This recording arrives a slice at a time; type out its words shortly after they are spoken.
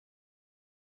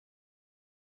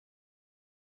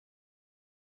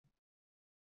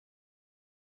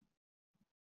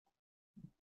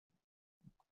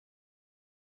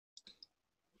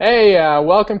Hey,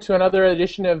 welcome to another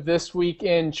edition of This Week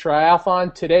in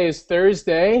Triathlon. Today is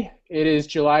Thursday. It is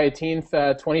July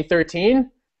 18th, 2013,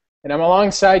 and I'm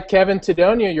alongside Kevin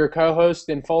Tadonia, your co-host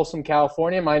in Folsom,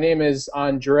 California. My name is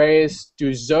Andreas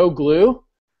Duzoglu.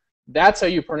 That's how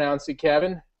you pronounce it,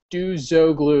 Kevin.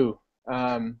 Duzoglu.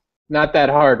 Not that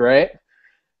hard, right?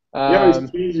 You always Um,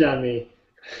 tease on me.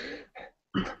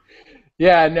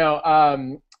 yeah,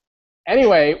 no.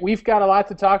 Anyway, we've got a lot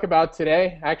to talk about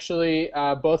today. Actually,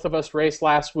 both of us raced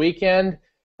last weekend.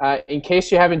 In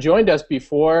case you haven't joined us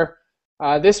before,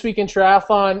 This Week in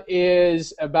Triathlon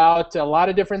is about a lot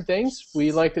of different things.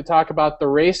 We like to talk about the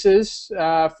races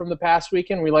from the past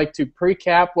weekend. We like to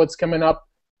pre-cap what's coming up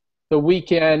the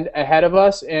weekend ahead of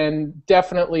us, and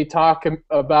definitely talk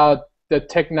about the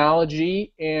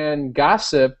technology and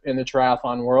gossip in the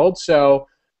triathlon world. So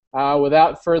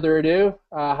without further ado,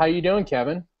 how you doing,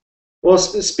 Kevin? Well,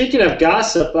 speaking of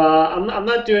gossip, I'm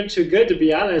not doing too good, to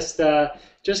be honest.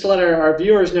 Just to let our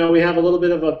viewers know, we have a little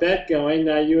bit of a bet going,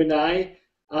 you and I.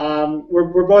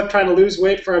 We're both trying to lose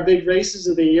weight for our big races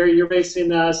of the year. You're racing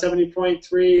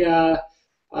 70.3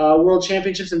 World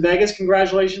Championships in Vegas.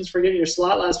 Congratulations for getting your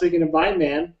slot last week in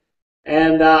Vineman.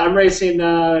 And I'm racing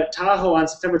Tahoe on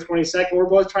September 22nd. We're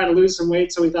both trying to lose some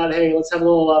weight, so we thought, hey, let's have a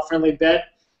little friendly bet.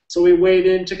 So we weighed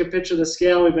in, took a picture of the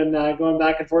scale. We've been going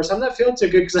back and forth. So I'm not feeling too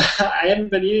good because I haven't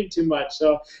been eating too much.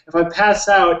 So if I pass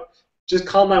out, just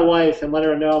call my wife and let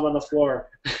her know I'm on the floor.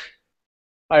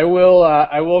 I will.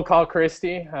 I will call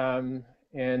Christy,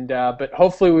 but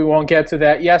hopefully we won't get to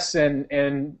that. Yes,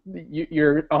 and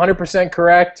you're 100%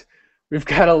 correct. We've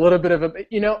got a little bit of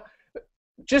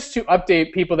just to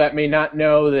update people that may not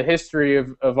know the history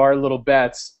of our little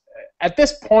bets. At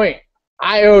this point,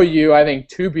 I owe you, I think,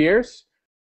 2 beers.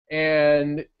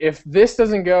 And if this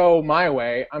doesn't go my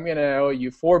way, I'm gonna owe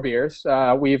you 4 beers.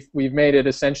 We've made it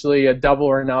essentially a double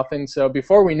or nothing. So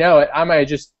before we know it, I might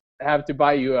just have to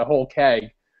buy you a whole keg.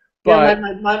 Yeah,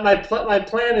 But my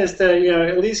plan is to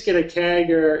at least get a keg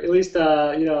or at least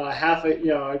a half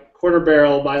a quarter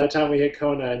barrel by the time we hit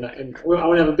Kona, and I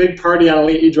want to have a big party on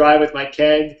Elite E Drive with my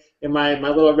keg and my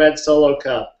little red Solo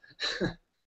cup.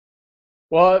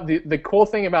 well, the cool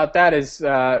thing about that is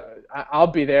I'll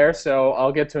be there, so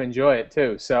I'll get to enjoy it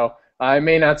too. So it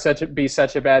may not be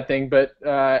such a bad thing, but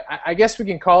I guess we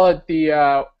can call it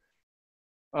the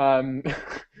um,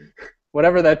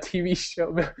 whatever that TV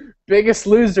show, Biggest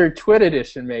Loser TWIT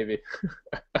Edition, maybe.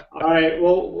 All right.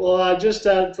 Well, I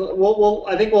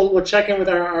think we'll check in with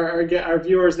our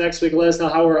viewers next week. Let us know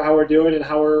how we're doing and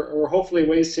how we're hopefully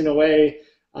wasting away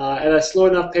at a slow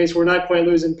enough pace. We're not quite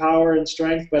losing power and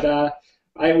strength, but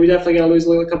we definitely got to lose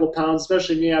a couple pounds,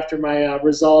 especially me after my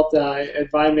result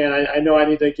at Vineman. I know I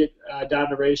need to get down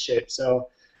to race shape. So,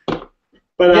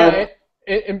 but Yeah,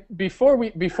 and before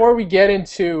we get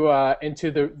into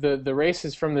the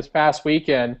races from this past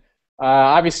weekend,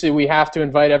 obviously we have to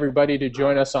invite everybody to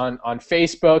join us on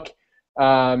Facebook.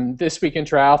 This Week in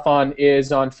Triathlon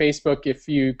is on Facebook. If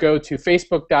you go to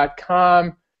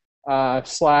facebook.com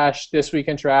 / This Week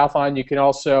in Triathlon, you can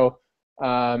also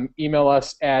email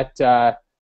us at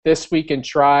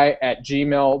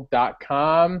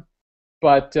thisweekintry@gmail.com.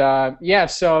 But yeah,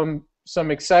 some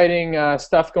exciting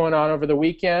stuff going on over the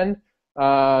weekend.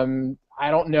 I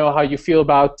don't know how you feel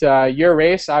about your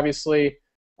race. Obviously,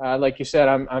 like you said,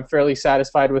 I'm fairly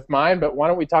satisfied with mine. But why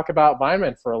don't we talk about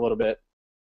Vineman for a little bit?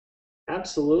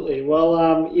 absolutely.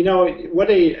 Well, what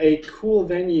a cool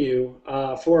venue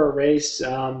for a race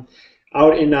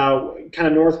out in kind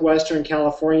of northwestern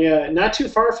California, not too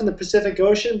far from the Pacific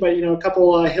Ocean, but a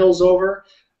couple hills over.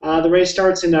 The race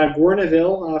starts in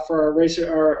Guerneville for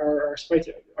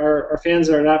our fans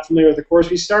that are not familiar with the course.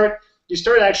 You start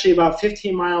actually about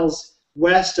 15 miles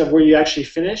west of where you actually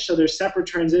finish. So there's separate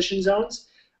transition zones,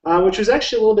 which was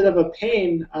actually a little bit of a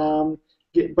pain. But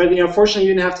fortunately,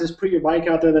 you didn't have to put your bike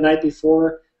out there the night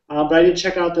before. But I did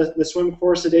check out the swim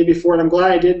course the day before, and I'm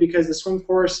glad I did because the swim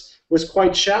course was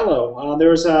quite shallow. There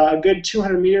was a good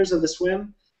 200 meters of the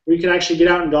swim where you can actually get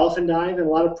out and dolphin dive, and a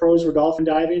lot of pros were dolphin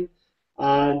diving.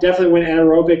 Definitely went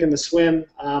anaerobic in the swim.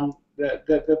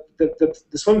 The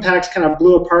swim packs kind of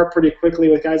blew apart pretty quickly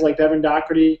with guys like Devin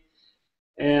Doherty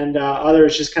and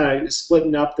others just kind of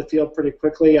splitting up the field pretty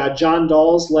quickly. John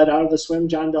Dawes led out of the swim.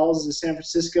 John Dawes is a San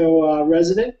Francisco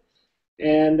resident,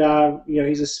 and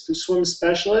he's a swim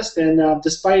specialist. And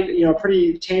despite a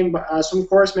pretty tame swim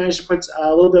course, managed to put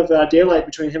a little bit of daylight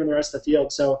between him and the rest of the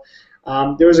field. So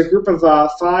there was a group of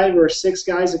 5 or 6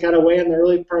 guys that got away in the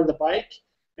early part of the bike.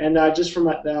 And just from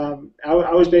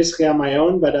I was basically on my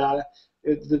own, but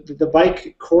the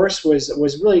bike course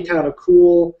was really kind of a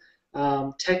cool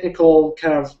technical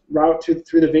kind of route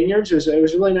through the vineyards. It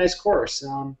was a really nice course.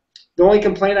 The only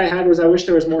complaint I had was I wish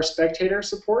there was more spectator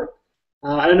support.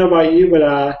 I don't know about you, but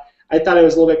I thought it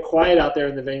was a little bit quiet out there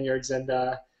in the vineyards, and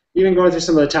even going through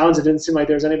some of the towns, it didn't seem like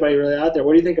there was anybody really out there.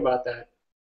 What do you think about that?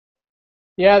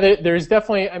 Yeah, there's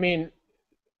definitely. I mean,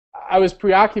 I was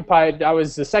preoccupied. I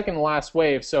was the second to last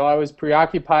wave, so I was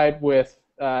preoccupied with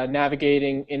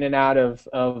navigating in and out of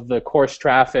the course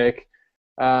traffic,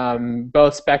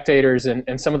 both spectators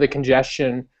and some of the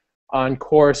congestion on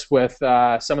course with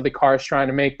some of the cars trying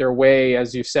to make their way,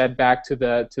 as you said, back to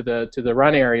the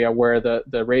run area where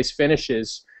the race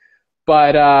finishes.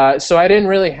 But so I didn't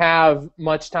really have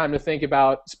much time to think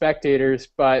about spectators.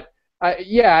 But I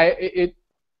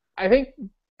think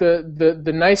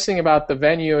the nice thing about the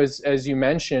venue is, as you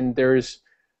mentioned,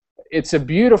 it's a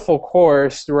beautiful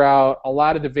course throughout a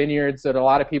lot of the vineyards that a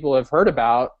lot of people have heard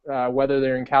about, whether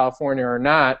they're in California or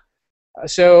not.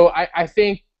 So I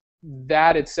think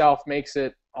that itself makes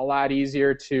it a lot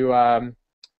easier to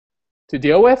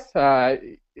deal with.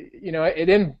 It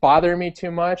didn't bother me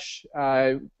too much.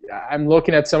 I'm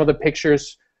looking at some of the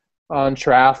pictures on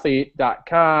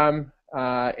triathlete.com,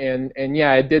 and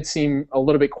yeah, it did seem a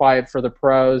little bit quiet for the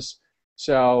pros.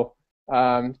 So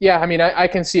yeah, I mean, I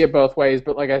can see it both ways,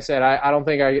 but like I said, I don't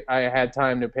think I had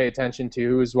time to pay attention to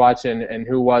who was watching and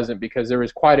who wasn't, because there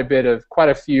was quite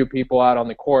a few people out on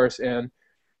the course, and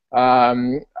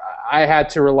I had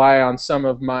to rely on some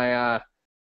of my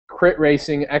crit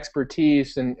racing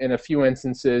expertise in a few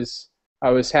instances. I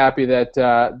was happy that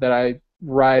I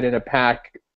ride in a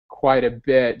pack quite a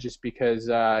bit, just because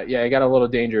yeah, it got a little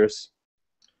dangerous.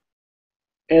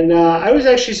 And I was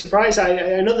actually surprised.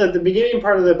 I know that the beginning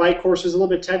part of the bike course was a little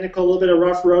bit technical, a little bit of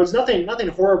rough roads. Nothing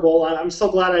horrible. I'm so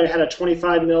glad I had a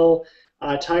 25 mil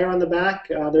tire on the back.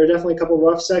 There were definitely a couple of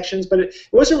rough sections, but it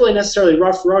wasn't really necessarily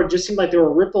rough road. It just seemed like there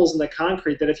were ripples in the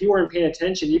concrete that if you weren't paying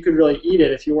attention, you could really eat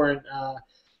it if you weren't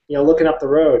looking up the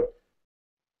road.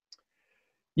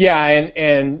 Yeah,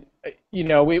 and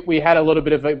we had a little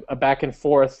bit of a back and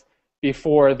forth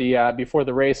before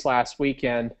the race last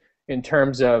weekend in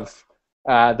terms of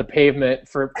the pavement.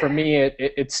 For me,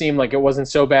 it seemed like it wasn't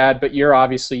so bad, but you're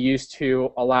obviously used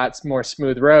to a lot more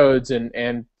smooth roads,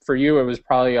 and for you it was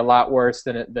probably a lot worse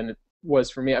than it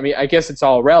was for me. I mean, I guess it's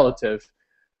all relative,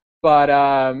 but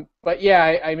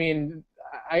yeah, I mean,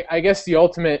 I guess the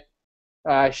ultimate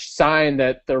sign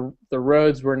that the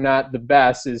roads were not the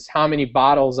best is how many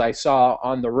bottles I saw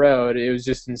on the road. It was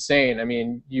just insane. I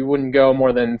mean, you wouldn't go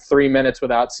more than 3 minutes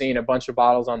without seeing a bunch of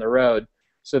bottles on the road.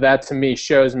 So that to me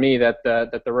shows me that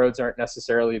the roads aren't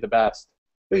necessarily the best.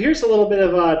 But here's a little bit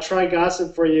of try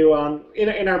gossip for you.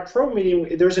 In our pro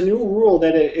meeting, there's a new rule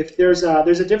that if there's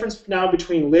a difference now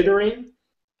between littering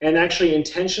and actually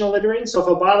intentional littering. So if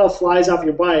a bottle flies off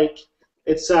your bike,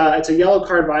 it's a yellow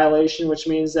card violation, which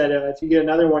means that if you get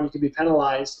another one, you could be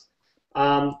penalized.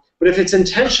 But if it's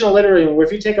intentional littering, where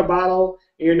if you take a bottle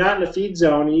and you're not in a feed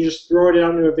zone and you just throw it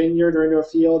out into a vineyard or into a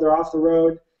field or off the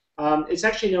road, it's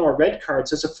actually now a red card,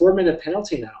 so it's a 4-minute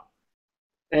penalty now.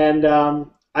 And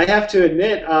I have to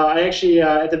admit, I actually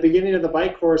at the beginning of the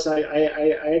bike course, I'm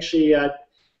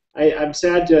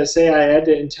sad to say I had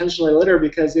to intentionally litter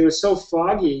because it was so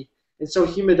foggy and so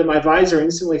humid that my visor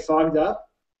instantly fogged up.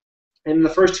 And in the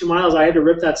first 2 miles, I had to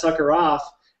rip that sucker off.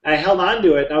 And I held on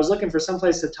to it, and I was looking for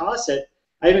someplace to toss it.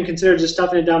 I even considered just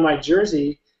stuffing it down my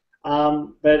jersey.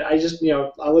 But I just,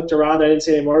 I looked around, I didn't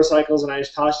see any motorcycles, and I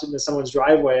just tossed it into someone's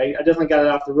driveway. I definitely got it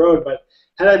off the road, but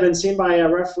had I been seen by a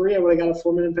referee, I would have got a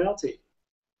 4-minute penalty.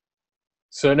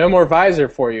 So no more visor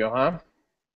for you, huh?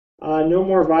 No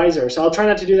more visor. So I'll try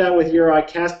not to do that with your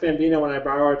cast Bambino when I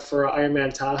borrow it for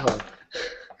Ironman Tahoe.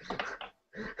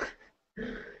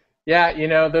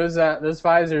 Yeah, those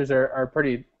visors are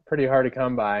pretty hard to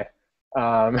come by.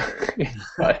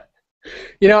 But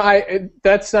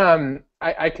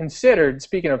I considered,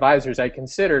 speaking of visors, I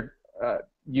considered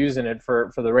using it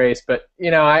for the race, but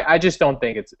I just don't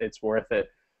think it's worth it.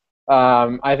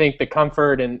 I think the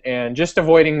comfort and just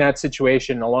avoiding that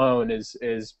situation alone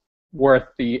is worth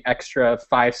the extra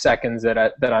 5 seconds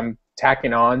that I'm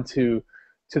tacking on to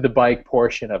the bike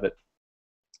portion of it.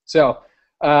 So,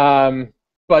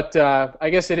 but I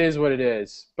guess it is what it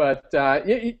is. But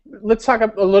let's talk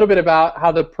a little bit about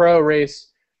how the pro race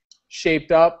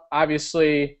shaped up.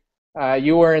 Obviously,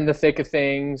 you were in the thick of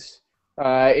things.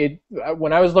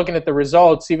 When I was looking at the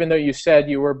results, even though you said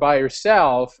you were by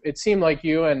yourself, it seemed like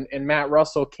you and Matt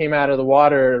Russell came out of the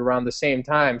water around the same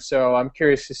time. So I'm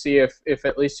curious to see if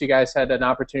at least you guys had an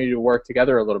opportunity to work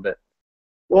together a little bit.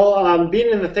 Well,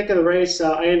 being in the thick of the race,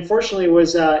 I unfortunately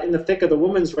was in the thick of the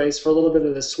women's race for a little bit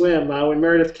of the swim. When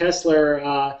Meredith Kessler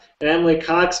and Emily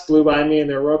Cox blew by me in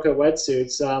their Roka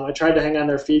wetsuits, I tried to hang on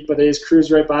their feet, but they just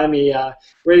cruised right by me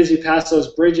right as you pass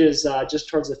those bridges just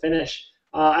towards the finish.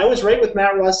 I was right with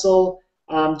Matt Russell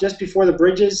just before the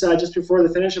bridges, just before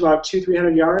the finish, about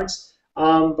 200-300 yards.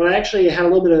 But I actually had a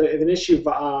little bit of an issue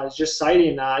just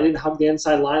sighting. I didn't hug the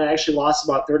inside line. I actually lost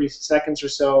about 30 seconds or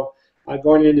so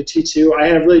going into T2. I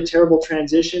had a really terrible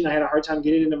transition. I had a hard time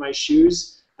getting into my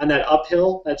shoes on that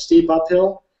uphill, that steep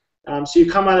uphill. So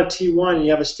you come out of T1 and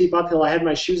you have a steep uphill. I had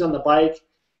my shoes on the bike,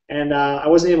 and I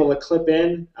wasn't able to clip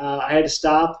in. I had to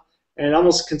stop and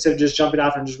almost considered just jumping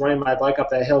off and just running my bike up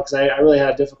that hill because I really had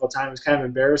a difficult time. It was kind of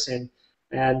embarrassing.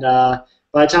 And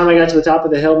by the time I got to the top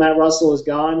of the hill, Matt Russell was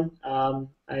gone.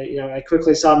 I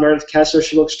quickly saw Meredith Kessler.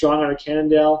 She looked strong on her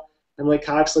Cannondale. Emily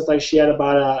Cox looked like she had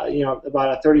about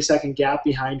a 30-second gap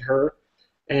behind her.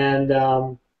 And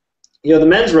the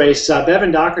men's race,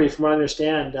 Bevan Doherty, from what I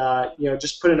understand,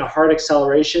 just put in a hard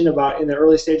acceleration about in the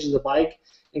early stages of the bike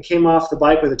and came off the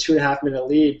bike with a 2.5-minute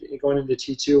lead going into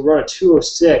T2. Rode a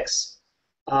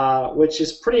 2:06, which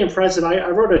is pretty impressive. I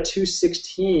rode a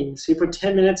 2:16, so he put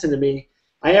 10 minutes into me.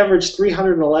 I averaged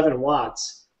 311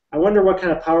 watts. I wonder what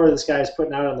kind of power this guy is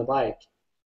putting out on the bike.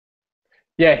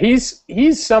 Yeah, he's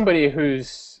somebody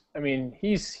who's, I mean,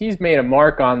 he's made a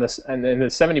mark on this and in the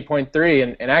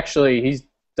 70.3, and actually he's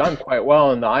done quite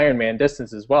well in the Ironman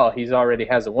distance as well. He's already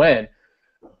has a win,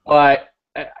 but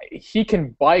he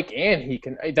can bike and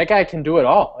that guy can do it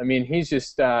all. I mean,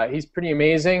 he's pretty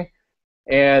amazing.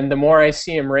 And the more I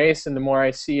see him race and the more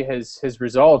I see his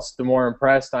results, the more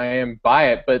impressed I am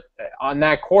by it. But on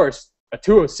that course, a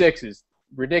 2:06 is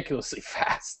ridiculously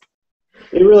fast.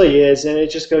 It really is, and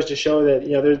it just goes to show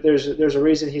that there's a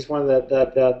reason he's one of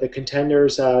the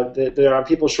contenders that are on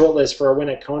people's short list for a win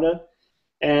at Kona.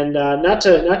 And not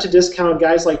to discount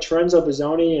guys like Terenzo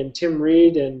Bozzoni and Tim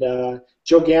Reed and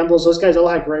Joe Gambles. Those guys all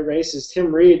had great races.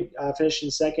 Tim Reed finished in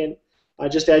second,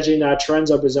 just edging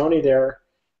Terenzo Bozzoni there.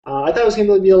 I thought it was going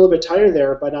to be a little bit tighter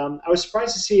there, but I was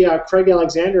surprised to see Craig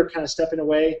Alexander kind of stepping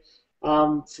away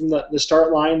from the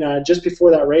start line just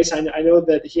before that race. I know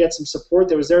that he had some support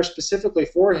that was there specifically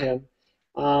for him.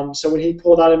 So when he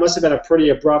pulled out, it must have been a pretty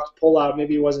abrupt pullout.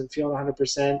 Maybe he wasn't feeling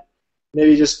 100%.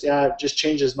 Maybe he just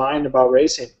changed his mind about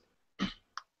racing.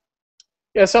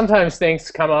 Yeah, sometimes things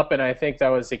come up, and I think that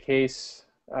was the case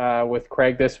with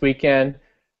Craig this weekend.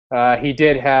 He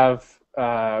did have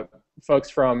folks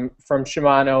from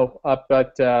Shimano up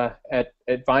at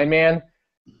Vineman.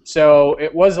 So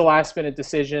it was a last-minute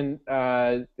decision.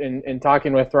 In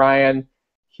talking with Ryan,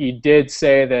 he did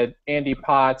say that Andy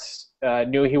Potts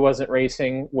knew he wasn't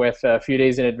racing with a few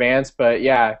days in advance. But,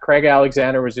 yeah, Craig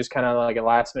Alexander was just kind of like a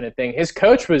last-minute thing. His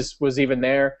coach was even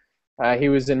there. He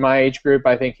was in my age group.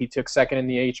 I think he took second in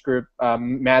the age group.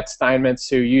 Matt Steinmetz,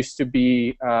 who used to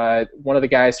be one of the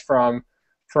guys from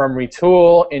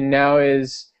Retool and now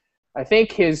is – I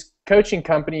think his coaching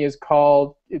company is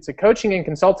called, it's a coaching and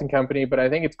consulting company, but I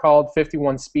think it's called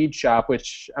 51 Speed Shop,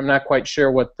 which I'm not quite sure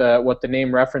what the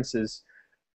name references.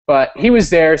 But he was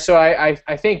there, so I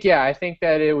think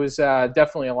that it was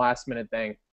definitely a last minute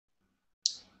thing.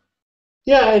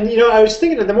 Yeah, and I was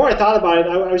thinking, the more I thought about it,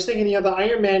 I was thinking, the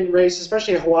Ironman race,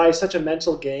 especially in Hawaii, is such a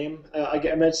mental game.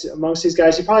 Amongst these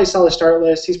guys, he probably saw the start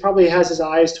list. He probably has his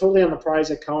eyes totally on the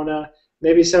prize at Kona,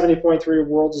 maybe 70.3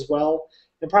 Worlds as well.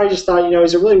 And probably just thought,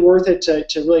 is it really worth it to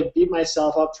really beat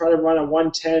myself up, try to run a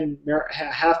 1:10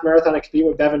 half marathon to compete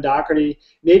with Bevan Doherty,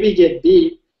 maybe get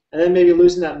beat, and then maybe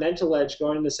losing that mental edge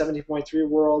going into 70.3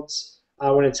 Worlds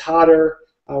when it's hotter,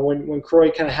 when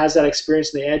Croy kind of has that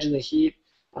experience in the edge and the heat.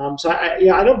 So I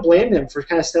don't blame him for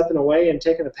kind of stepping away and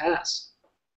taking a pass.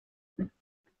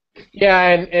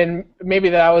 Yeah, and maybe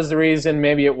that was the reason,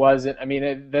 maybe it wasn't. I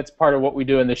mean, that's part of what we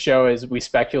do in the show is we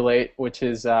speculate, which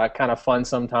is kind of fun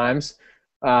sometimes.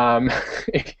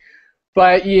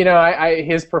 But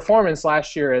his performance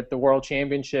last year at the World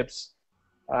Championships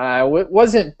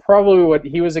wasn't probably what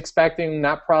he was expecting,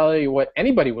 not probably what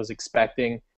anybody was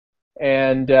expecting,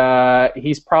 and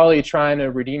he's probably trying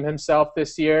to redeem himself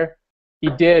this year.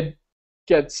 He did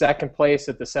get second place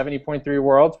at the 70.3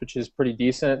 Worlds, which is pretty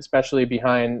decent, especially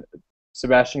behind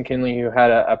Sebastian Kinley, who had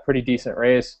a pretty decent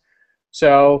race.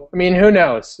 So I mean, who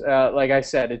knows? Like I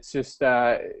said, it's just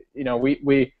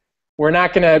we're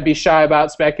not going to be shy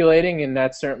about speculating, and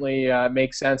that certainly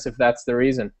makes sense if that's the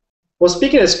reason. Well,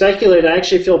 speaking of speculating, I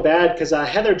actually feel bad because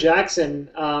Heather Jackson,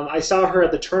 I saw her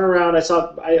at the turnaround.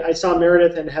 I saw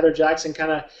Meredith and Heather Jackson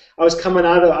I was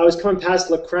coming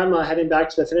past La Crema heading back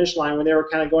to the finish line when they were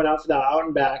kind of going out for that out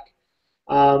and back.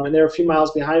 and they were a few miles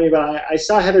behind me. But I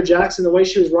saw Heather Jackson, the way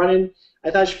she was running.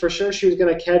 I thought for sure she was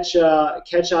going to catch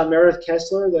on Meredith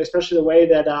Kessler, especially the way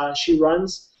that she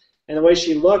runs and the way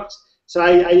she looked. So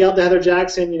I yelled to Heather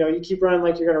Jackson, you keep running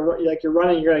like you're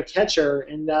running, you're gonna catch her,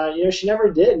 and she never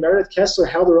did. Meredith Kessler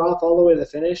held her off all the way to the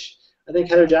finish. I think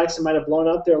Heather Jackson might have blown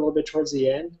up there a little bit towards the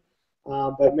end,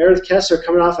 but Meredith Kessler,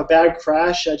 coming off a bad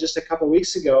crash just a couple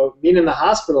weeks ago, being in the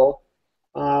hospital,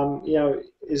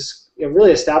 is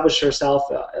really established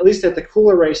herself, at least at the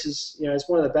cooler races, as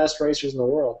one of the best racers in the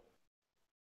world.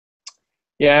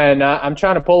 Yeah, and I'm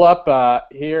trying to pull up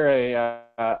here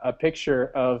a picture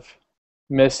of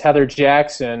Miss Heather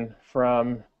Jackson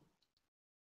from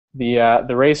the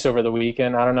race over the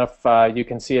weekend. I don't know if you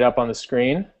can see it up on the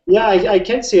screen. Yeah, I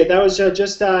can see it. That was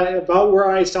just about where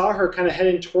I saw her, kind of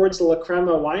heading towards the La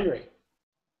Crema winery.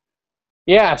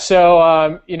 Yeah,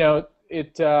 so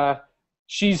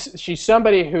she's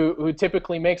somebody who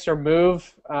typically makes her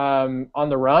move on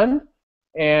the run,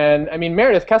 and I mean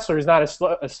Meredith Kessler is not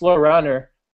a slow runner.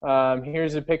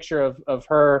 Here's a picture of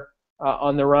her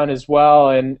on the run as well,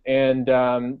 and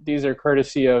these are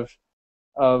courtesy of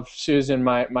Susan,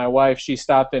 my wife. She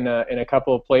stopped in a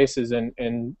couple of places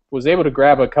and was able to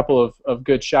grab a couple of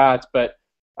good shots, but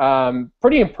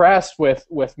pretty impressed with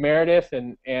Meredith,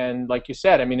 and like you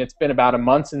said, I mean, it's been about a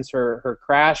month since her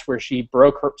crash where she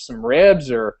broke some ribs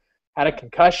or had a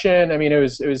concussion. I mean, it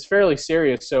was fairly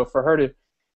serious. So for her to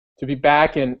be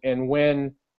back and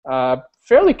win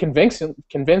fairly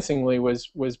convincingly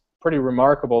was pretty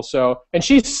remarkable. So, and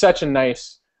she's such a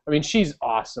nice, I mean, she's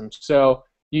awesome. So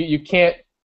you can't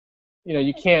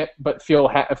but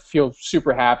feel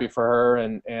super happy for her.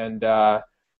 And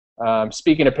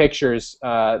speaking of pictures,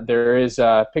 there is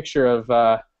a picture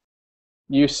of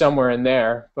you somewhere in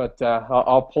there, but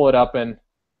I'll pull it up and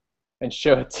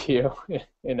show it to you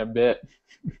in a bit.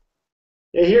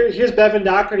 Yeah, here's Bevan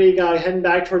Doherty heading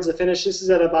back towards the finish. This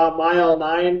is at about mile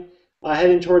 9,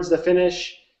 heading towards the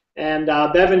finish. And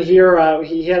Bevan here,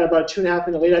 he had about 2.5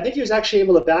 minute lead. I think he was actually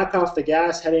able to back off the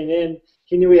gas heading in.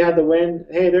 He knew he had the win.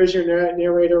 Hey, there's your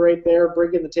narrator right there,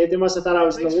 breaking the tape. They must have thought I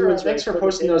was in the women's race. Thanks for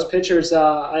posting those pictures.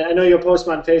 I know you'll post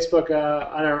them on Facebook,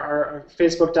 on our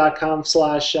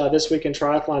facebook.com/This Week in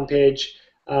Triathlon page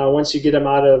once you get them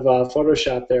out of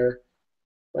Photoshop there.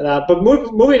 But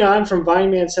moving on from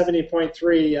Vineman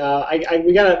 70.3,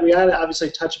 we gotta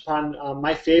obviously touch upon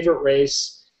my favorite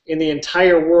race in the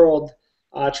entire world.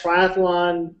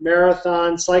 Triathlon,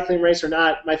 marathon, cycling race or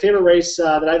not, my favorite race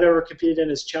that I've ever competed in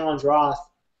is Challenge Roth,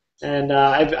 and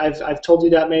I've told you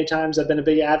that many times. I've been a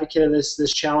big advocate of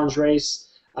this challenge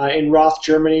race in Roth,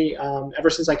 Germany, ever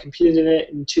since I competed in it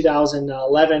in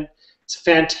 2011. It's a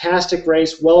fantastic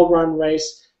race, well-run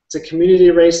race. It's a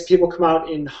community race. People come out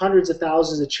in hundreds of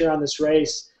thousands to cheer on this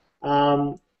race.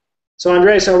 So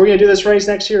Andreas, are we going to do this race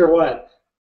next year or what?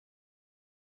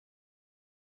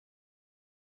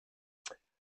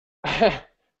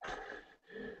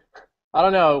 I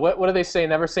don't know. What do they say?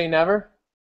 Never say never?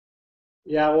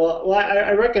 Yeah, well,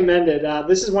 I recommend it.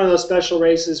 This is one of those special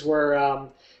races where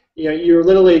you're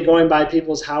literally going by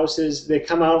people's houses. They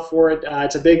come out for it.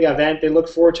 It's a big event. They look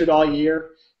forward to it all year.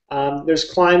 There's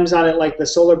climbs on it, like the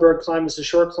Solarberg climb. It's a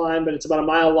short climb, but it's about a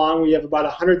mile long. We have about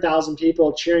 100,000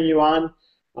 people cheering you on.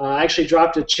 I actually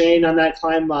dropped a chain on that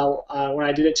climb when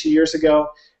I did it 2 years ago.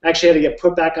 I actually had to get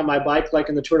put back on my bike like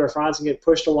in the Tour de France and get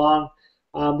pushed along.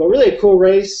 But really a cool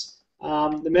race.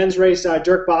 The men's race,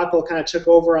 Dirk Bockel kind of took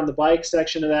over on the bike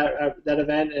section of that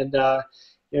event, and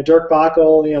Dirk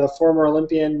Bockel, the former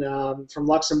Olympian from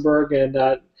Luxembourg, and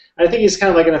I think he's kind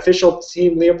of like an official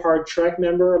Team Leopard Trek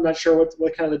member. I'm not sure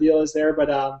what kind of the deal is there,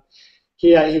 but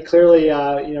he clearly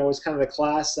was kind of the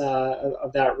class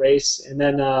of that race. And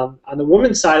then on the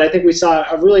women's side, I think we saw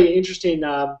a really interesting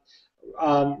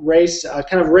race,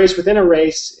 kind of race within a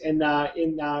race, in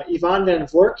Yvonne Van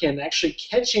Vlerken actually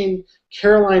catching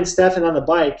Caroline Steffen on the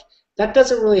bike. That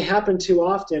doesn't really happen too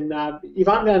often.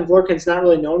 Yvonne Van Vlerken's not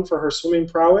really known for her swimming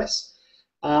prowess,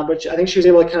 but I think she was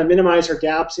able to kind of minimize her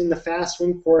gaps in the fast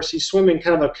swim course. She's swimming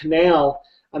kind of a canal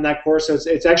on that course, so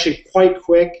it's actually quite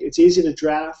quick. It's easy to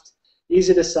draft,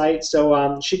 easy to sight.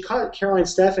 So she caught Caroline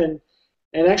Steffen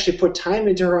and actually put time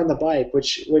into her on the bike,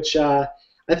 which I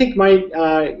think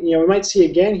we might see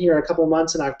again here in a couple of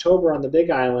months in October on the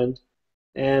Big Island.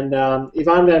 And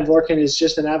Yvonne Van Vlerken is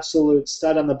just an absolute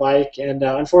stud on the bike, and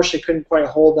unfortunately couldn't quite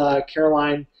hold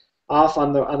Caroline off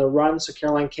on the run, so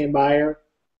Caroline came by her.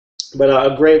 But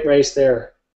a great race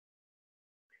there.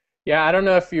 Yeah, I don't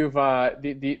know if you've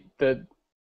the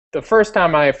first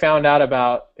time I found out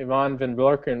about Yvonne Van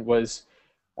Vlerken was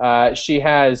she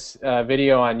has a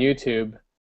video on YouTube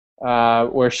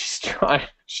where she's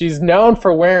she's known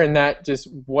for wearing that just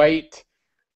white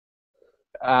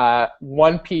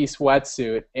one-piece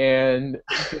wetsuit, and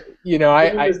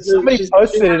somebody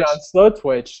posted it on Slow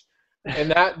Twitch,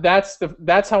 and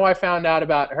that's how I found out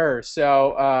about her.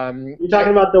 So you're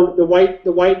talking about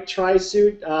the white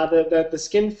tri-suit, the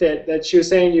skin fit that she was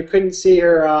saying you couldn't see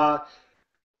her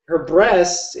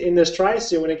breasts in this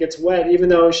tri-suit when it gets wet, even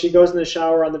though she goes in the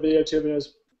shower on the video tube, and it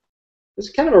was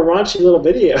kind of a raunchy little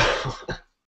video.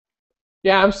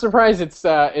 Yeah, I'm surprised it's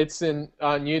on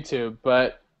YouTube,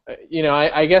 but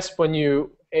I guess when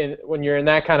you're in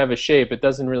that kind of a shape, it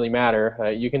doesn't really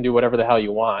matter. You can do whatever the hell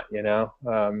you want,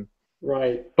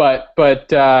 Right.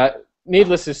 But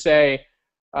needless to say,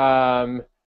 Caroline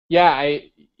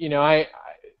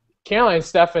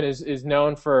Steffen is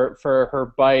known for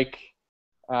her bike,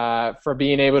 for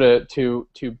being able to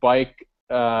bike,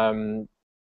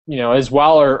 as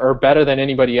well or better than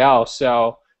anybody else.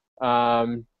 So,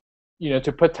 to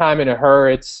put time into her,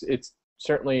 it's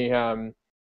certainly,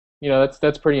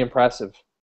 that's pretty impressive.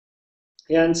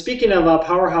 Yeah, and speaking of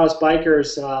powerhouse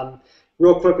bikers,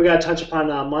 real quick, we got to touch upon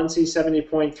Muncie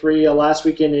 70.3 last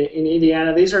weekend in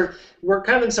Indiana. We're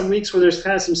kind of in some weeks where there's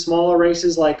kind of some smaller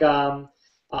races like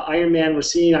Ironman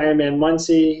Racine, Ironman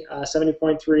Muncie,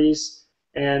 70.3s.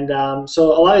 And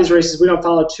so a lot of these races we don't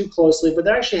follow too closely, but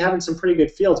they're actually having some pretty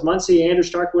good fields. Muncie, Andrew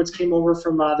Starkowitz came over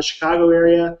from the Chicago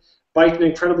area, biked an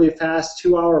incredibly fast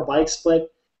 2-hour bike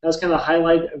split. That was kind of the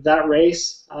highlight of that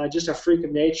race. Just a freak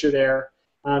of nature there.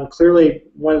 Clearly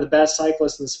one of the best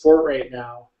cyclists in the sport right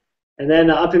now. And then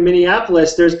up in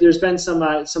Minneapolis, there's been some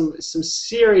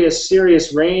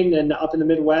serious rain and up in the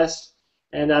Midwest.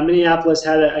 And Minneapolis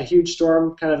had a huge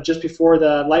storm kind of just before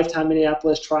the Lifetime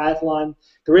Minneapolis Triathlon.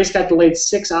 The race got delayed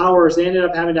 6 hours. They ended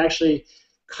up having to actually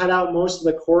cut out most of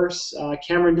the course.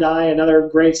 Cameron Dye, another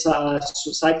great cyclist,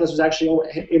 was actually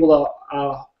able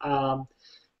to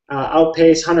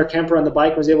outpace Hunter Kemper on the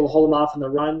bike, was able to hold him off on the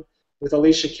run, with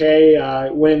Alicia Kay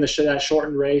winning that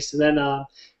shortened race. And then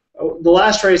the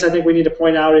last race I think we need to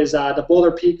point out is the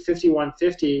Boulder Peak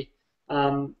 5150.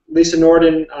 Lisa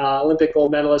Norden, Olympic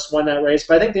gold medalist, won that race.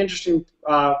 But I think the interesting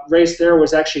race there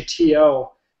was actually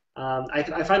T.O.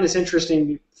 I find this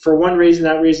interesting for one reason,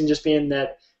 that reason just being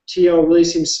that T.O. really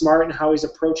seems smart in how he's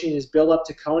approaching his build-up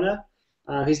to Kona.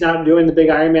 He's not doing the big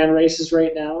Ironman races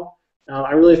right now.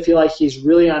 I really feel like he's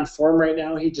really on form right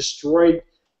now. He destroyed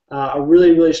a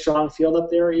really, really strong field up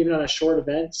there, even on a short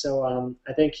event. So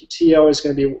I think T.O. is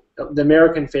going to be the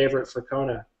American favorite for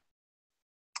Kona.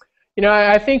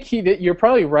 I think you're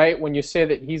probably right when you say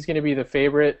that he's going to be the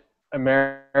favorite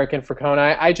American for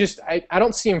Kona. I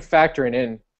don't see him factoring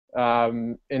in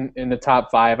the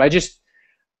top 5. I just,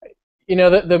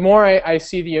 the more I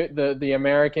see the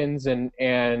Americans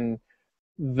and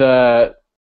the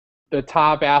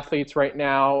top athletes right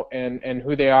now and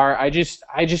who they are, I just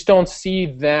don't see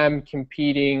them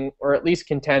competing or at least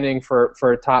contending for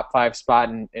a top 5 spot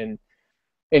in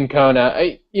Kona.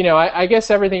 I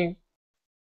guess everything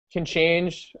can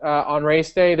change on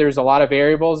race day. There's a lot of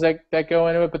variables that go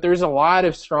into it, but there's a lot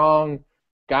of strong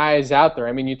guys out there.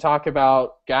 I mean, you talk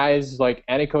about guys like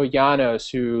Enrico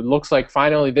Llanos, who looks like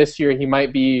finally this year he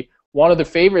might be one of the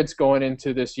favorites going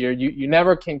into this year. You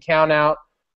never can count out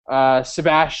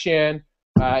Sebastian,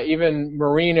 even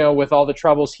Marino with all the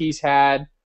troubles he's had.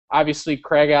 Obviously,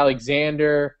 Craig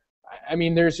Alexander. I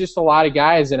mean, there's just a lot of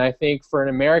guys, and I think for an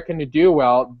American to do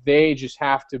well, they just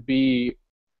have to be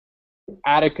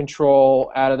out of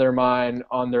control, out of their mind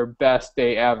on their best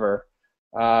day ever,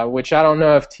 which I don't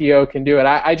know if T.O. can do it.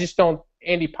 I just don't.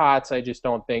 Andy Potts, I just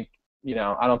don't think.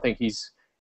 I don't think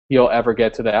he'll ever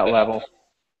get to that level.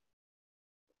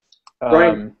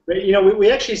 Right.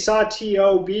 We actually saw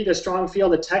T.O. beat a strong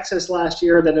field at Texas last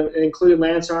year that included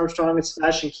Lance Armstrong and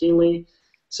Sebastian Kienle.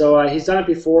 So he's done it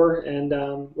before, and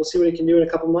we'll see what he can do in a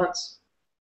couple months.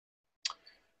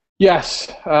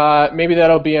 Yes, maybe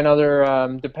that'll be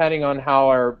another, depending on how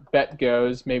our bet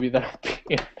goes, maybe that'll be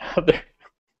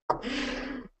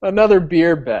another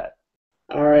beer bet.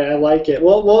 All right, I like it.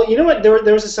 Well, you know what?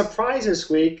 There was a surprise this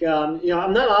week.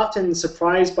 I'm not often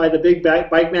surprised by the big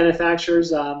bike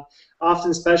manufacturers.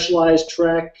 Often Specialized,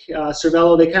 Trek,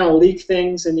 Cervelo, they kind of leak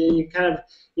things, and you kind of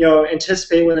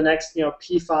anticipate when the next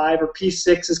P5 or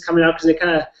P6 is coming out because they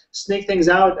kind of sneak things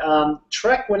out.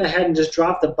 Trek went ahead and just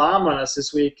dropped the bomb on us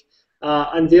this week,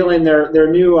 unveiling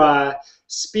their new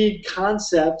speed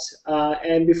concept.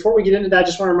 And before we get into that,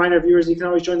 just want to remind our viewers you can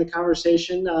always join the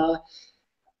conversation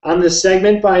on this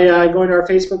segment by going to our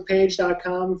Facebook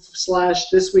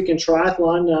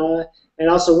page.com/thisweekintriathlon and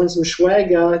also win some swag,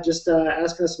 just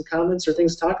asking us some comments or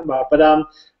things to talk about. But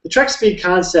the Trek Speed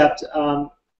concept,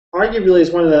 arguably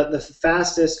is one of the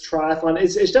fastest triathlon.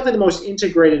 It's definitely the most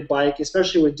integrated bike,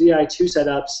 especially with Di2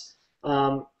 setups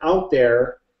out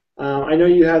there. I know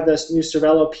you have this new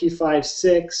Cervelo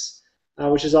P56,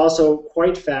 which is also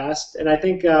quite fast, and I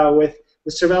think with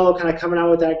Cervelo kind of coming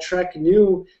out with that, Trek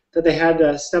knew that they had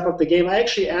to step up the game. I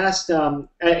actually asked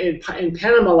in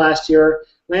Panama last year,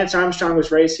 Lance Armstrong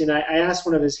was racing. I asked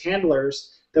one of his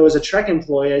handlers that was a Trek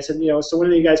employee. I said, so when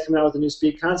are you guys coming out with a new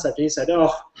speed concept? And he said,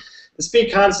 oh, the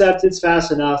speed concept, it's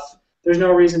fast enough. There's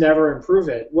no reason to ever improve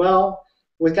it. Well,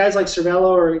 with guys like Cervelo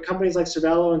or companies like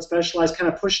Cervelo and Specialized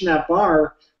kind of pushing that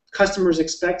bar, customers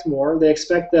expect more. They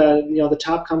expect the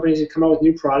top companies to come out with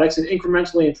new products and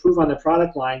incrementally improve on their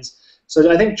product lines. So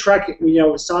I think Trek,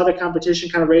 saw the competition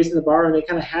kind of raising the bar, and they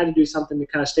kind of had to do something to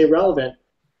kind of stay relevant.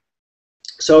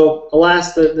 So,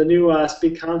 alas, the new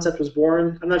speed concept was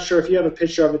born. I'm not sure if you have a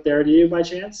picture of it there. Do you, by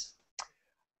chance?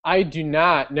 I do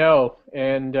not, no.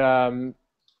 And,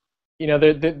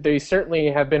 they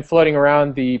certainly have been floating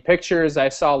around the pictures. I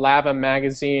saw Lava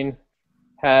Magazine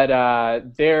had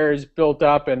theirs built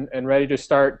up and ready to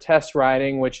start test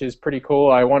riding, which is pretty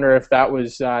cool. I wonder if that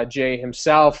was Jay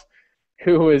himself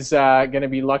who was going to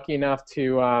be lucky enough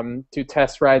to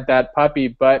test ride that puppy.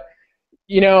 But,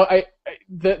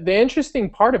 the interesting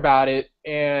part about it,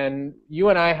 and you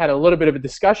and I had a little bit of a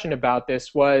discussion about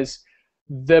this, was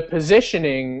the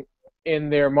positioning in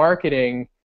their marketing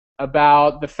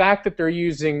about the fact that they're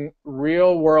using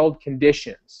real-world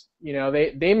conditions.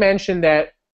 They mentioned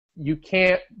that you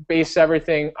can't base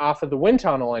everything off of the wind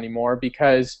tunnel anymore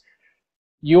because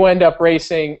you end up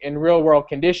racing in real-world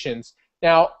conditions.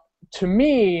 Now, to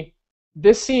me,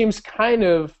 this seems kind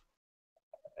of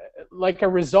like a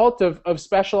result of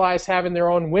Specialized having their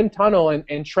own wind tunnel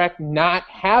and Trek not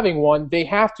having one. They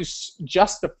have to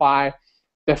justify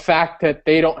the fact that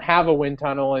they don't have a wind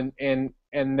tunnel and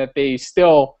that they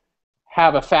still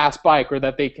have a fast bike, or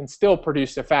that they can still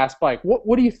produce a fast bike.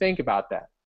 What do you think about that?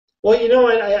 Well,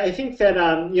 I think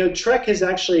that Trek has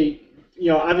actually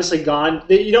obviously gone.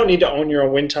 You don't need to own your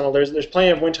own wind tunnel. There's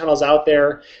plenty of wind tunnels out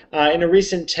there. In a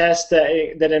recent test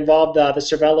that involved the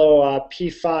Cervelo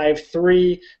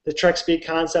P53, the Trek Speed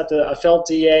Concept, a Felt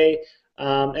DA,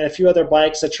 and a few other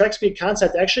bikes, the Trek Speed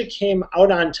Concept actually came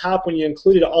out on top when you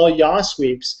included all yaw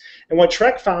sweeps. And what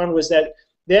Trek found was that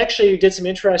they actually did some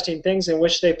interesting things in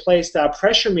which they placed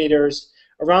pressure meters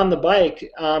around the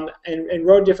bike and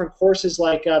rode different courses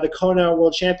like the Kona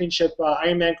World Championship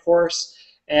Ironman course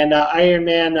and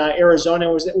Ironman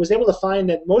Arizona. Was able to find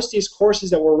that most of these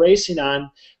courses that we're racing on,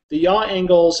 the yaw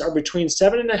angles are between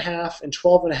 7.5 and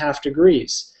 12.5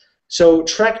 degrees. So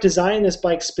Trek designed this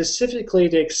bike specifically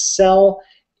to excel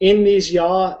in these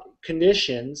yaw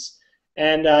conditions,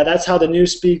 and that's how the new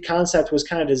speed concept was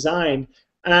kind of designed.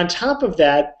 And on top of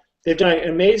that, they've done an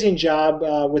amazing job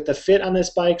with the fit on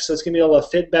this bike, so it's going to be able to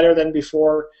fit better than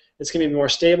before. It's going to be more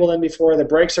stable than before. The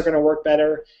brakes are going to work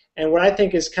better. And what I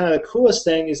think is kind of the coolest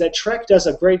thing is that Trek does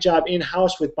a great job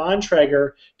in-house with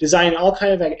Bontrager, designing all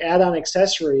kind of add-on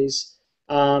accessories,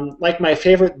 like my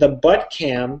favorite, the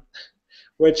ButtKamm,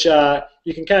 which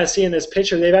you can kind of see in this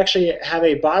picture. They actually have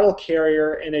a bottle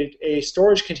carrier and a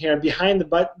storage container behind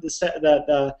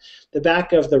the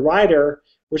back of the rider,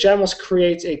 which almost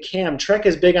creates a cam. Trek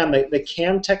is big on the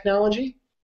cam technology.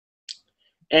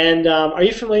 And are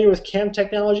you familiar with cam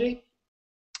technology?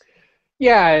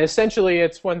 Yeah, essentially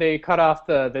it's when they cut off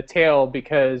the tail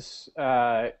because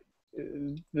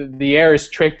the air is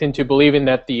tricked into believing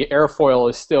that the airfoil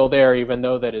is still there, even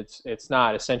though that it's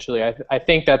not. Essentially, I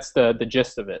think that's the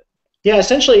gist of it. Yeah,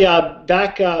 essentially,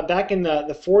 back in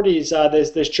the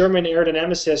 40s, this German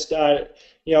aerodynamicist,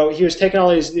 he was taking all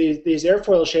these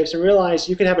airfoil shapes and realized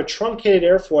you could have a truncated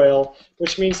airfoil,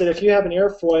 which means that if you have an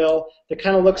airfoil that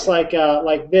kind of looks like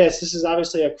this. This is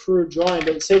obviously a crude drawing,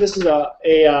 but say this is an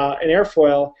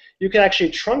airfoil, you can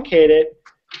actually truncate it,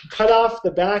 cut off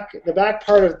the back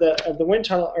part of the wind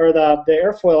tunnel or the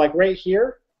airfoil, like right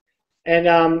here,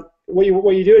 and what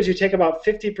you do is you take about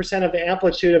 50% of the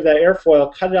amplitude of that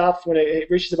airfoil, cut it off when it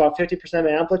reaches about 50% of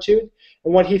the amplitude.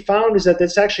 And what he found is that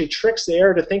this actually tricks the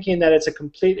air to thinking that it's a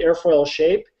complete airfoil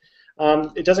shape.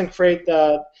 It doesn't create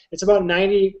it's about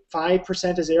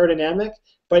 95% is aerodynamic,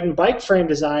 but in bike frame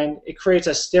design, it creates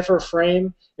a stiffer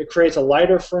frame, it creates a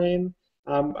lighter frame,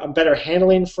 a better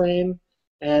handling frame.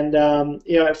 And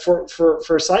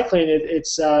for cycling,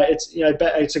 it's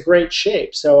a great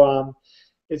shape. So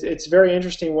it's very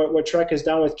interesting what Trek has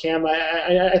done with cam.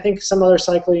 I think some other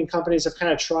cycling companies have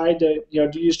kind of tried to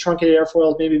use truncated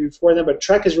airfoils maybe before them, but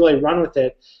Trek has really run with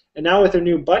it. And now with their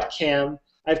new ButtKamm,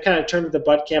 I've kind of turned to the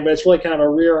ButtKamm, but it's really kind of a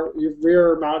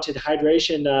rear mounted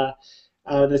hydration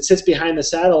that sits behind the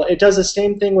saddle. It does the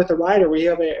same thing with the rider. We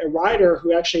have a rider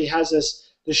who actually has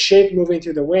the shape moving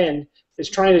through the wind. Is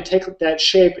trying to take that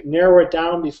shape, narrow it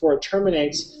down before it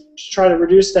terminates, to try to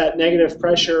reduce that negative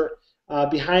pressure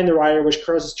behind the rider, which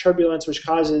causes turbulence, which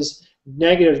causes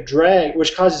negative drag,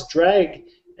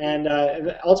 and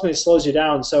ultimately slows you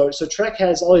down. So Trek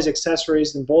has all these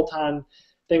accessories and bolt-on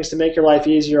things to make your life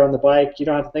easier on the bike. You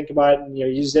don't have to think about it, and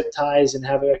use zip ties and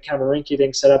have a kind of a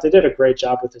rinky-dink setup. They did a great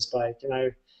job with this bike, and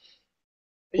I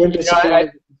wouldn't be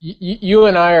surprised. You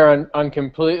and I are on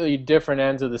completely different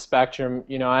ends of the spectrum.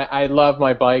 I love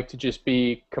my bike to just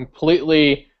be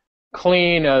completely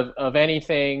clean of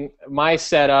anything. My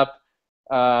setup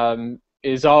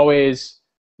is always,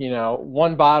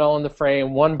 one bottle in the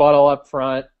frame, one bottle up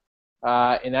front,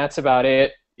 and that's about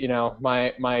it.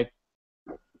 My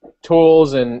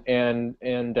tools and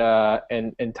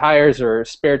tires or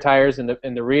spare tires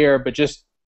in the rear, but just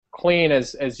clean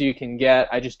as you can get.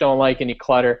 I just don't like any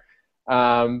clutter.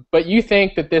 But you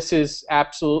think that this is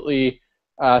absolutely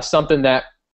something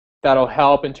that'll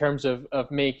help in terms of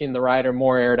making the rider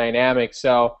more aerodynamic.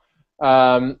 So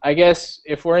I guess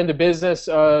if we're in the business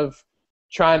of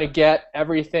trying to get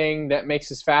everything that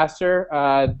makes us faster,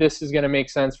 this is going to make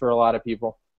sense for a lot of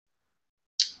people.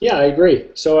 Yeah, I agree.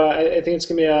 So I think it's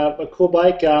going to be a cool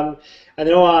bike. I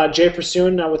know Jay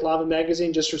Pursoon with Lava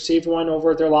Magazine just received one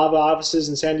over at their Lava offices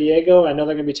in San Diego. I know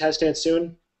they're going to be testing it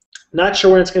soon. Not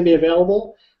sure when it's going to be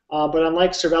available, but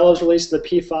unlike Cervelo's release of the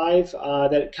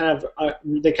P5,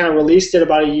 they kind of released it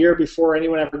about a year before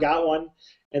anyone ever got one,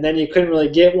 and then you couldn't really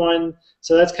get one.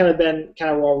 So that's kind of been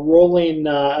kind of a rolling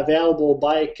available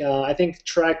bike. I think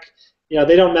Trek,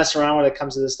 they don't mess around when it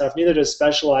comes to this stuff. Neither does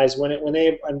Specialized. When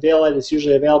they unveil it, it's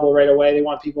usually available right away. They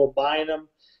want people buying them,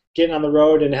 getting on the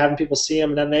road, and having people see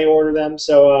them, and then they order them.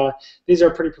 So these are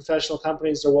pretty professional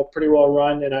companies. They're pretty well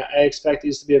run, and I expect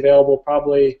these to be available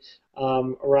probably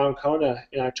around Kona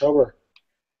in October.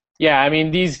 Yeah, I mean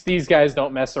these guys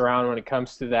don't mess around when it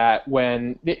comes to that.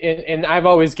 And I've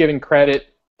always given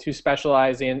credit to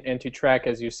Specialized and to Trek,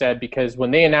 as you said, because when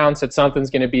they announce that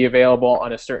something's going to be available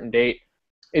on a certain date,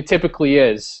 it typically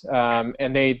is,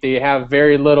 and they have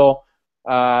very little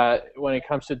when it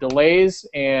comes to delays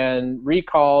and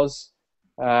recalls.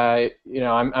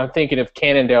 I'm thinking of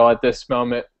Cannondale at this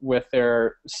moment with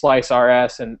their Slice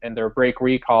RS and their brake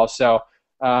recall. So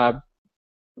a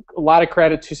lot of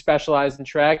credit to Specialized and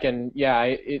Trek, and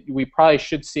yeah, we probably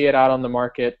should see it out on the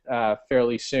market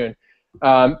fairly soon.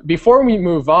 Before we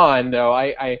move on, though,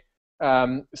 I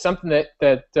something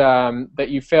that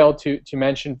you failed to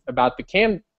mention about the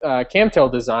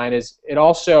camtail design is it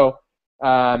also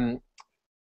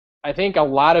I think a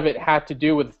lot of it had to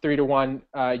do with the 3-to-1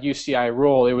 UCI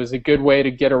rule. It was a good way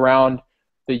to get around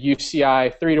the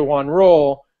UCI 3-to-1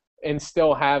 rule and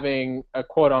still having a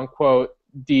quote-unquote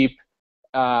deep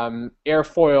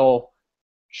airfoil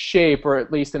shape, or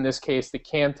at least in this case the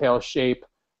camtail shape.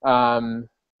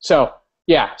 So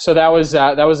that was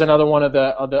another one of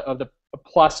the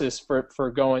pluses for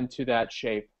going to that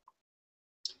shape.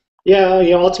 Yeah,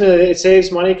 ultimately it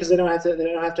saves money because they don't have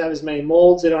to have as many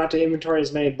molds. They don't have to inventory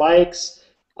as many bikes.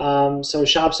 So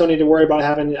shops don't need to worry about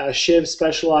having a Shiv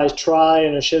Specialized Tri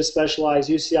and a Shiv Specialized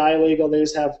UCI legal. They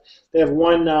have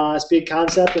one speed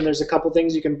concept, and there's a couple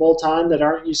things you can bolt on that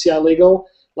aren't UCI legal,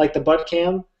 like the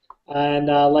ButtKamm, and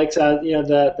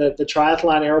the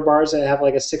Triathlon aero bars that have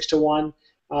like a 6-to-1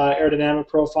 aerodynamic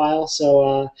profile.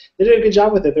 So they did a good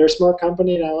job with it. They're a smart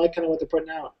company, and I like kind of what they're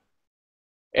putting out.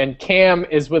 And Cam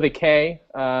is with a K.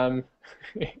 Yeah,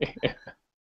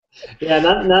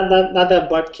 not that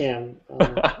ButtKamm.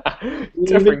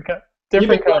 Different code too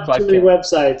many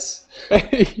websites.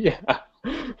 Yeah,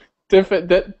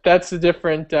 different. That's a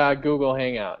different Google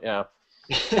Hangout. Yeah.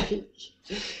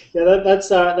 Yeah,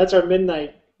 that's our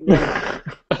midnight. I'm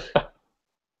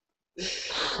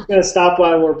gonna stop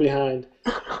while we're behind.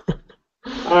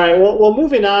 All right, well,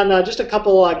 moving on, just a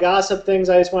couple gossip things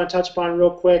I just want to touch upon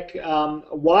real quick.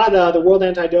 WADA, the World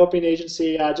Anti-Doping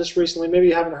Agency, just recently, maybe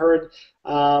you haven't heard,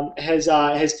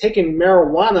 has taken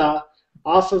marijuana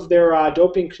off of their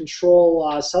doping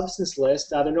control substance list.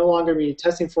 They're no longer going to be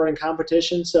testing for it in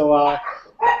competition. So,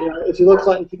 if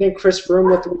you think Chris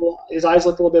Froome his eyes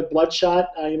look a little bit bloodshot,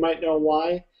 you might know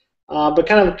why. But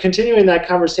kind of continuing that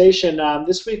conversation,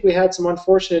 this week we had some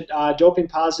unfortunate doping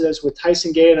positives with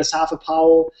Tyson Gay and Asafa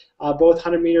Powell, both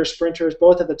 100-meter sprinters,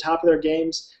 both at the top of their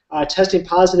games, testing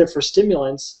positive for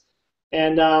stimulants.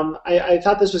 And I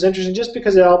thought this was interesting just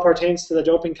because it all pertains to the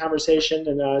doping conversation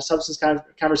and substance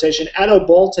conversation. Addo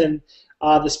Bolton,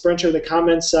 the sprinter that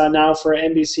comments now for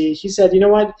NBC, he said, you know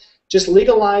what, just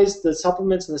legalize the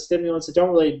supplements and the stimulants that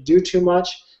don't really do too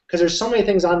much, because there's so many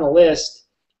things on the list,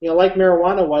 like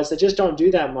marijuana was, that just don't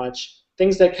do that much.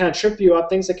 Things that kind of trip you up,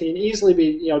 things that can easily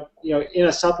be, in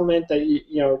a supplement that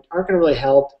aren't going to really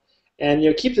help. And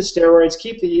keep the steroids,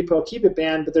 keep the EPO, keep it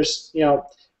banned. But there's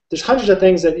hundreds of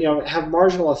things that have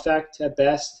marginal effect at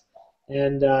best.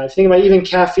 And if you think about even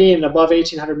caffeine above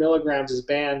 1,800 milligrams is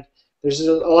banned. There's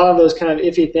a lot of those kind of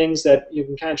iffy things that you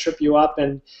can kind of trip you up.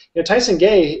 And Tyson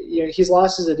Gay, he's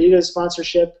lost his Adidas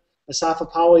sponsorship.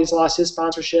 Asafa Powell, he's lost his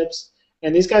sponsorships.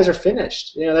 And these guys are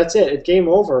finished. That's it. It's game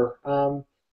over.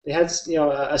 They had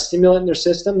a stimulant in their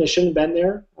system. They shouldn't have been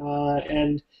there.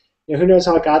 And who knows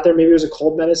how it got there? Maybe it was a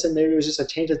cold medicine. Maybe it was just a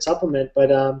tainted supplement. But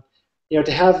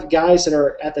to have guys that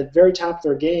are at the very top of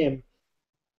their game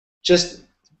just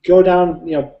go down,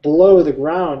 below the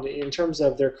ground in terms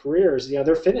of their careers,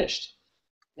 they're finished.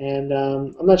 And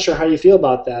I'm not sure how you feel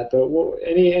about that, but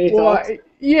any thoughts?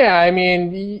 Yeah, I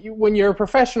mean, when you're a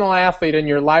professional athlete and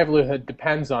your livelihood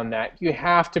depends on that, you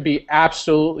have to be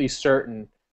absolutely certain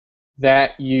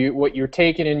that what you're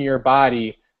taking in your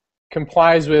body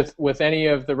complies with any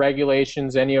of the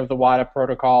regulations, any of the WADA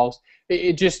protocols.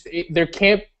 There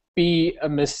can't be a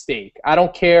mistake. I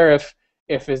don't care if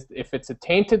it's a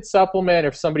tainted supplement,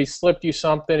 if somebody slipped you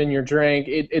something in your drink,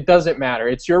 it doesn't matter.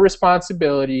 It's your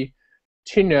responsibility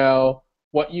to know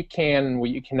what you can and what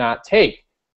you cannot take.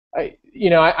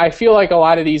 I feel like a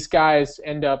lot of these guys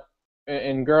and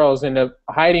girls end up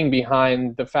hiding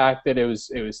behind the fact that it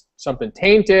was something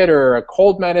tainted or a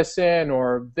cold medicine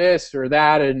or this or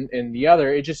that and the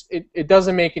other. It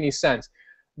doesn't make any sense.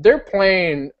 They're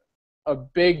playing a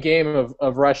big game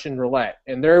of Russian roulette,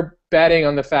 and they're betting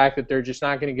on the fact that they're just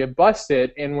not going to get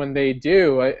busted. And when they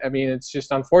do, I mean, it's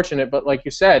just unfortunate. But like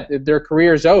you said, their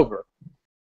career's over.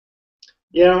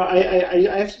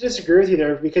 I have to disagree with you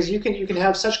there, because you can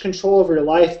have such control over your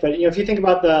life. But if you think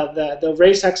about the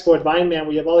race expo at Vineman,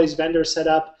 where you have all these vendors set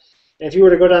up, and if you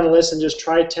were to go down the list and just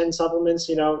try 10 supplements,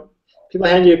 people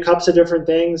hand you cups of different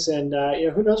things, and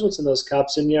who knows what's in those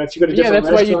cups. And if you go to different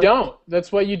that's why you don't.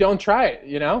 That's why you don't try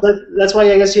it. But that's why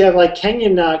I guess you have like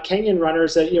Kenyan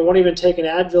runners that won't even take an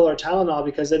Advil or Tylenol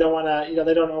because they don't want to.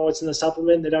 They don't know what's in the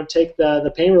supplement. They don't take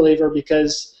the pain reliever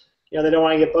because they don't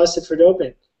want to get busted for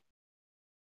doping.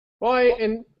 Well,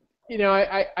 I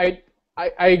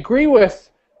agree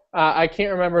with. I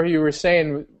can't remember who you were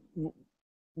saying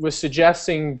was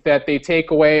suggesting that they take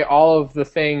away all of the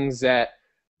things that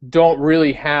don't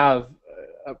really have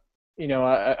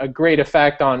a great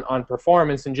effect on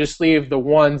performance, and just leave the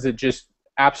ones that just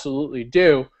absolutely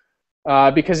do,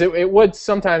 because it would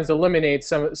sometimes eliminate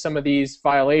some of these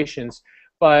violations.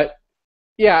 But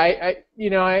yeah,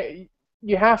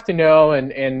 you have to know,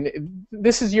 and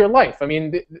this is your life. I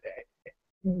mean,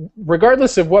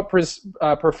 regardless of what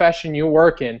profession you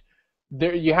work in,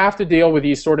 you have to deal with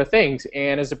these sort of things.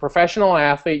 And as a professional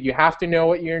athlete, you have to know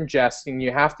what you're ingesting.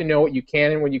 You have to know what you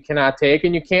can and what you cannot take,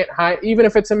 and you can't hide. Even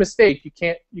if it's a mistake, you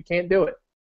can't do it.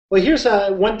 Well, here's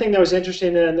one thing that was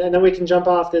interesting, and then we can jump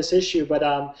off this issue. But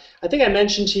I think I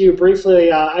mentioned to you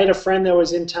briefly, I had a friend that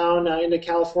was in town into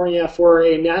California for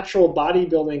a natural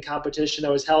bodybuilding competition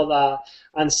that was held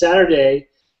on Saturday.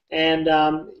 And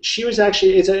she was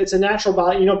actually, it's a natural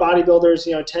body, bodybuilders,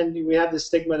 we have this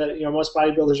stigma that, most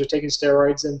bodybuilders are taking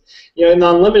steroids, and, in the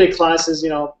unlimited classes, a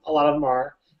lot of them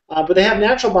are. But they have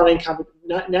natural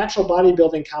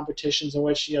bodybuilding competitions in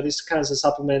which these kinds of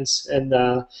supplements and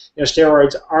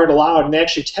steroids aren't allowed, and they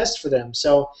actually test for them.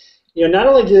 So not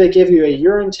only do they give you a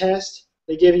urine test,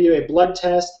 they give you a blood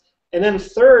test, and then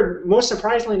third, most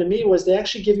surprisingly to me, was they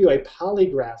actually give you a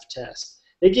polygraph test.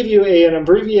 They give you an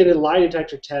abbreviated lie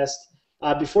detector test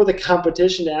before the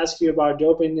competition to ask you about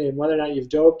doping and whether or not you've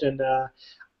doped, and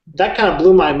that kind of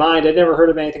blew my mind. I'd never heard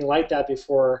of anything like that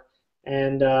before.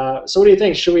 And so, what do you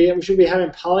think? Should we be having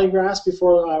polygraphs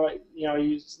before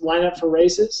you line up for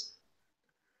races?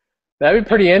 That'd be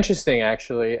pretty interesting,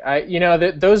 actually.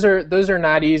 Those are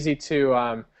not easy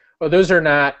to. Those are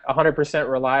not 100%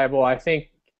 reliable. I think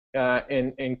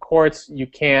in courts you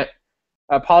can't.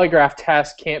 A polygraph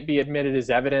test can't be admitted as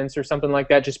evidence or something like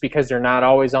that, just because they're not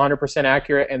always 100%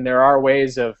 accurate, and there are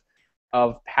ways of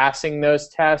passing those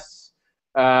tests.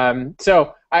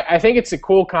 So I think it's a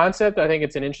cool concept. I think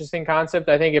it's an interesting concept.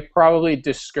 I think it probably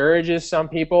discourages some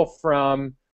people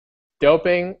from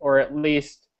doping, or at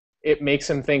least it makes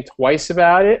them think twice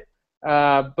about it.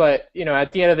 But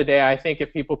at the end of the day, I think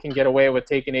if people can get away with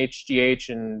taking HGH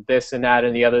and this and that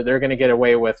and the other, they're going to get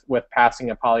away with passing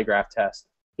a polygraph test.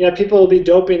 Yeah, people will be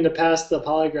doping to pass the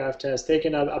polygraph test,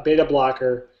 taking a beta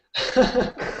blocker.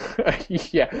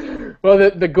 Yeah, well,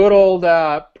 the good old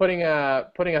putting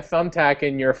a thumbtack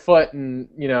in your foot and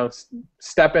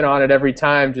stepping on it every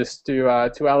time just to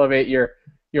elevate your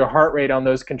your heart rate on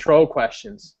those control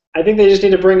questions. I think they just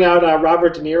need to bring out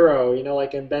Robert De Niro, you know,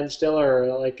 like in Ben Stiller,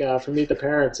 like from Meet the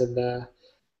Parents, and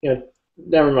you know,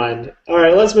 never mind. All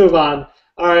right, let's move on.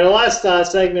 All right, the last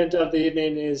segment of the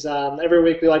evening is every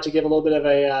week we like to give a little bit of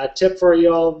a tip for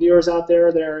you all viewers out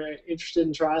there that are interested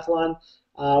in triathlon.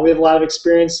 We have a lot of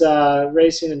experience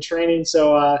racing and training,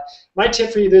 so my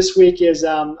tip for you this week is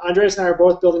Andres and I are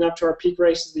both building up to our peak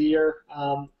races of the year.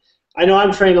 I know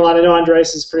I'm training a lot. I know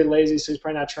Andres is pretty lazy, so he's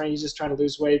probably not training. He's just trying to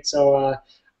lose weight, so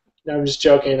no, I'm just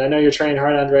joking. I know you're training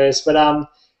hard, Andres, but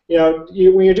you know,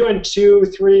 when you're doing 2,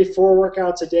 3, 4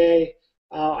 workouts a day,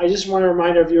 I just want to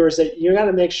remind our viewers that you got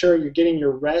to make sure you're getting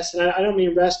your rest, and I don't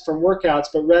mean rest from workouts,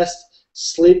 but rest,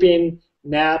 sleeping,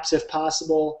 naps if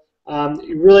possible.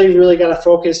 You really got to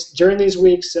focus during these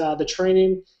weeks. The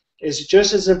training is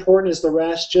just as important as the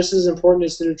rest, just as important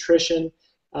as the nutrition.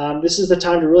 This is the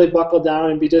time to really buckle down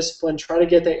and be disciplined. Try to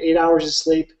get that 8 hours of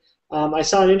sleep. I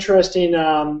saw an interesting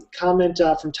comment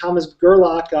from Thomas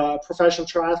Gerlach, a professional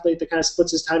triathlete that kind of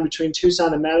splits his time between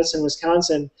Tucson and Madison,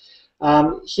 Wisconsin.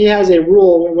 He has a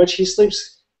rule in which he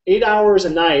sleeps 8 hours a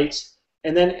night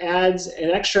and then adds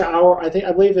an extra hour. I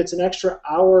believe it's an extra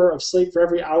hour of sleep for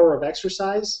every hour of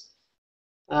exercise.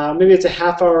 Maybe it's a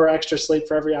half hour extra sleep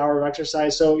for every hour of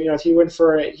exercise. So, you know, if he went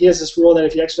for he has this rule that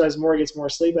if he exercises more, he gets more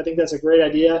sleep. I think that's a great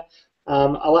idea.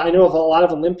 I know of a lot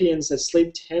of Olympians that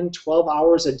sleep 10, 12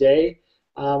 hours a day.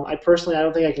 I personally, I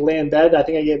don't think I can lay in bed. I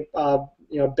think I get,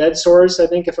 you know, bed sores, I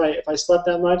think, if I slept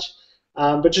that much.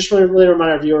 But just really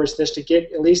remind our viewers just to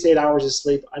get at least 8 hours of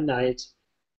sleep a night.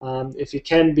 If you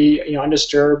can be, you know,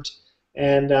 undisturbed.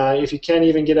 And if you can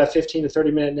even get a 15 to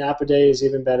 30-minute nap a day is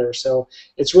even better. So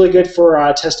it's really good for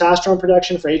testosterone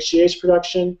production, for HGH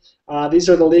production. These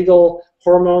are the legal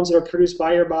hormones that are produced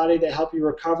by your body that help you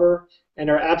recover and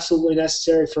are absolutely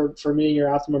necessary for meeting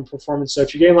your optimum performance. So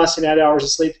if you're getting less than 8 hours of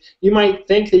sleep, you might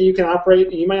think that you can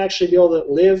operate, you might actually be able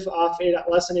to live off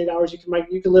less than 8 hours.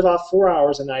 You can live off 4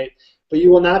 hours a night, but you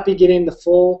will not be getting the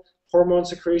full hormone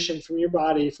secretion from your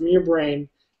body, from your brain,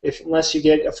 unless you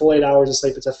get a full 8 hours of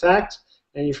sleep. It's a fact,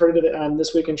 and you've heard it on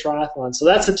This Week in Triathlon. So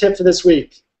that's the tip for this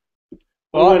week.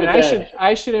 Well, and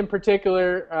I should in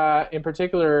particular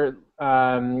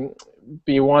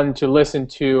be one to listen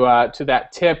to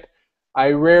that tip.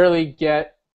 I rarely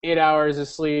get 8 hours of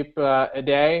sleep a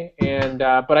day, and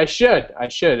but I should. I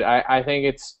think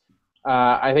it's.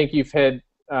 I think you've hit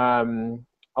a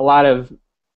lot of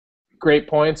great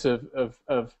points of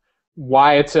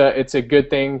why it's a good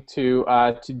thing to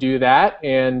do that,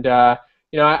 and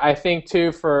you know, I think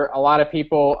too for a lot of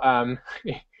people,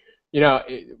 you know,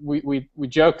 we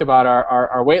joked about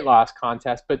our weight loss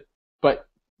contest, but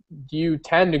you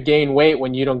tend to gain weight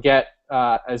when you don't get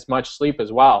as much sleep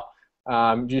as well.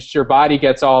 Just your body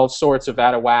gets all sorts of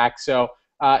out of whack. So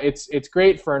it's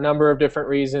great for a number of different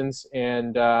reasons,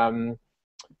 and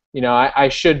you know, I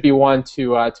should be one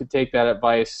to take that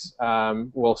advice.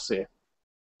 We'll see.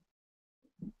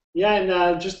 Yeah,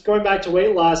 and just going back to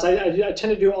weight loss, I tend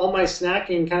to do all my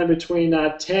snacking kind of between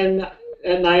 10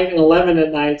 at night and 11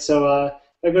 at night. So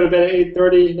if I go to bed at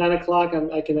 8:30, 9 o'clock,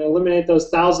 I can eliminate those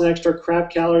 1,000 extra crap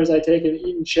calories I take in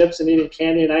eating chips and eating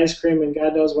candy and ice cream and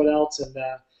God knows what else. And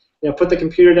you know, put the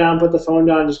computer down, put the phone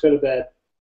down, just go to bed.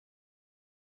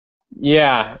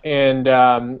 Yeah, and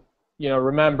you know,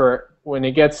 remember when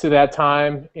it gets to that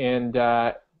time and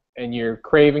you're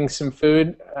craving some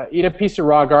food, eat a piece of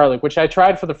raw garlic, which I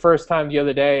tried for the first time the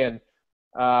other day, and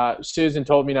Susan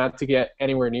told me not to get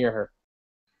anywhere near her.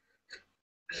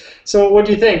 So what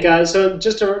do you think? So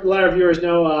just to let our viewers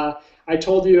know, I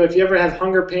told you if you ever have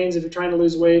hunger pains, if you're trying to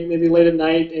lose weight, maybe late at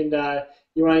night, and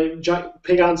you want to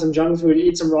pig on some junk food,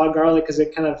 eat some raw garlic because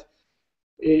it kind of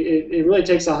it really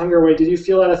takes the hunger away. Did you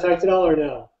feel that effect at all or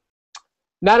no?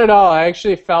 Not at all. I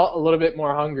actually felt a little bit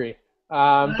more hungry.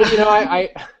 But you know,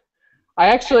 I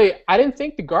didn't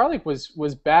think the garlic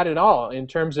was bad at all in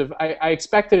terms of I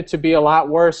expected it to be a lot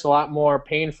worse, a lot more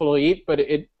painful to eat, but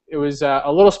it was a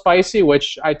little spicy,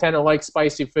 which I tend to like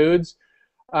spicy foods.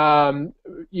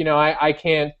 You know, I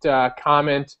can't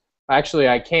comment. Actually,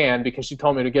 I can because she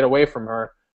told me to get away from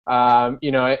her.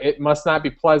 You know, it must not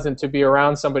be pleasant to be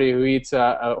around somebody who eats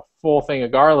a full thing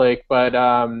of garlic, but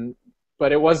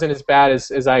it wasn't as bad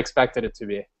as I expected it to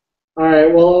be. All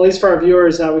right. Well, at least for our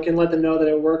viewers, we can let them know that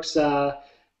it works 100%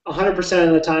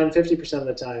 of the time, 50% of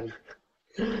the time.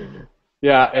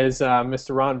 Yeah, as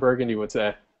Mr. Ron Burgundy would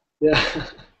say. Yeah.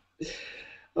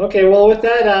 Okay. Well, with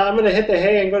that, I'm going to hit the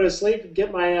hay and go to sleep,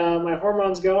 get my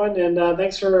hormones going. And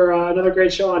thanks for another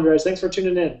great show, Andres. Thanks for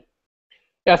tuning in.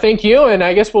 Yeah, thank you. And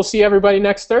I guess we'll see everybody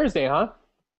next Thursday, huh?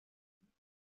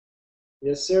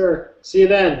 Yes, sir. See you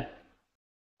then.